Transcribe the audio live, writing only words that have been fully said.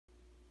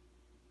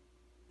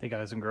Hey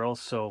guys and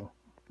girls, so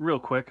real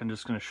quick I'm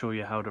just going to show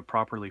you how to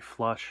properly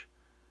flush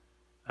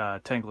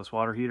tankless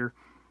water heater.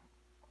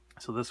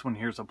 So this one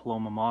here's a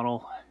Paloma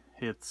model.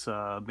 It's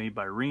made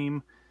by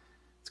Rheem.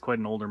 It's quite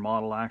an older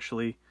model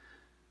actually.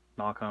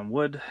 Knock on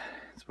wood,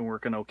 it's been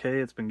working okay.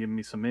 It's been giving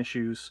me some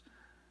issues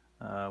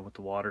with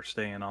the water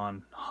staying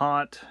on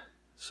hot.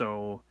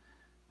 So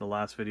the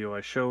last video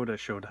I showed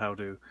how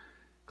to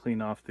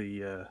clean off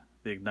the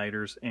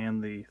igniters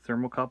and the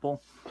thermocouple.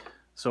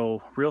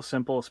 So real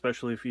simple,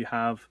 especially if you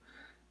have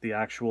the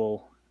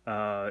actual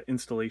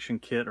installation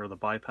kit or the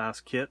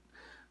bypass kit.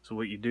 So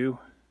what you do,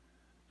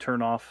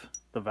 turn off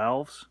the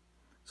valves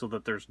so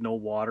that there's no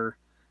water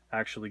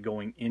actually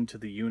going into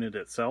the unit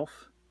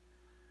itself.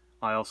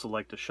 I also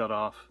like to shut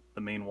off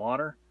the main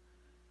water,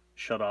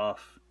 shut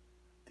off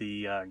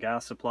the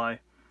gas supply.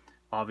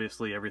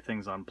 Obviously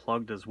everything's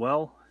unplugged as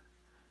well.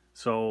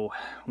 So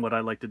what I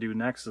like to do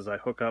next is I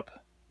hook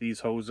up these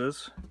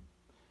hoses,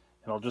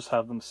 and I'll just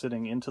have them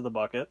sitting into the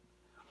bucket,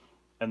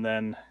 and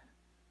then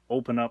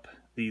open up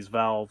these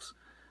valves,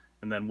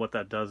 and then what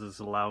that does is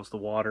it allows the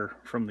water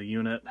from the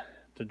unit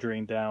to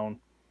drain down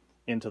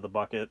into the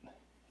bucket,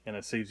 and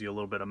it saves you a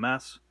little bit of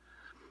mess.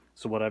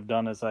 So what I've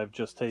done is I've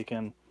just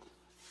taken,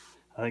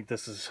 I think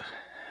this is,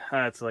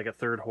 it's like a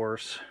 1/3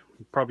 horse,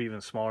 probably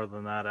even smaller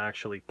than that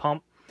actually,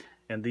 pump,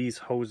 and these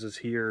hoses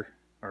here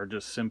are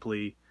just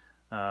simply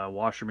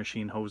washer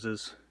machine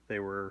hoses. They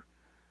were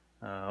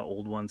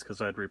old ones because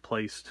I'd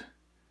replaced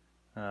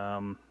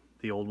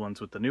the old ones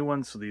with the new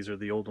ones, so these are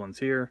the old ones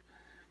here.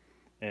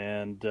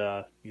 And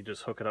you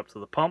just hook it up to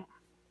the pump.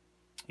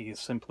 You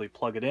simply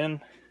plug it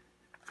in,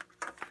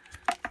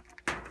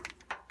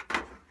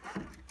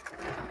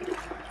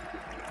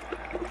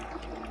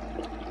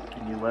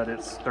 and you let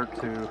it start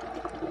to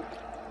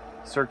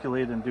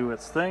circulate and do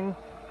its thing.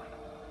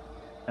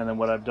 And then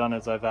what I've done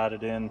is I've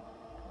added in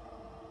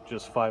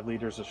just 5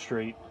 liters of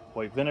straight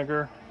white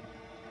vinegar.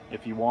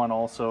 If you want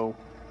also,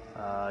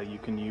 you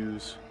can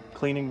use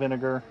cleaning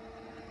vinegar,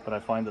 but I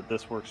find that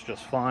this works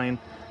just fine.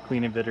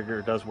 Cleaning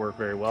vinegar does work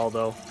very well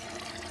though,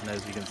 and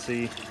as you can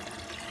see,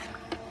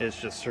 it's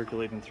just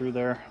circulating through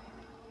there.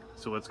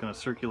 So it's going to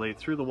circulate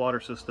through the water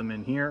system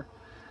in here.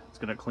 It's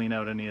going to clean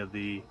out any of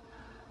the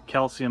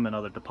calcium and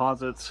other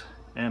deposits,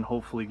 and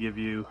hopefully give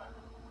you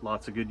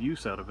lots of good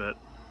use out of it.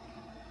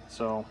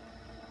 So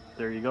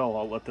there you go.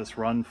 I'll let this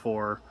run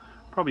for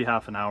probably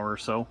half an hour or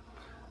so,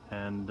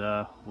 and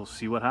we'll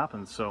see what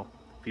happens. So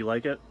if you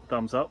like it,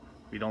 thumbs up.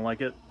 If you don't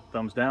like it,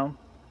 thumbs down.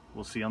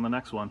 We'll see you on the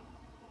next one.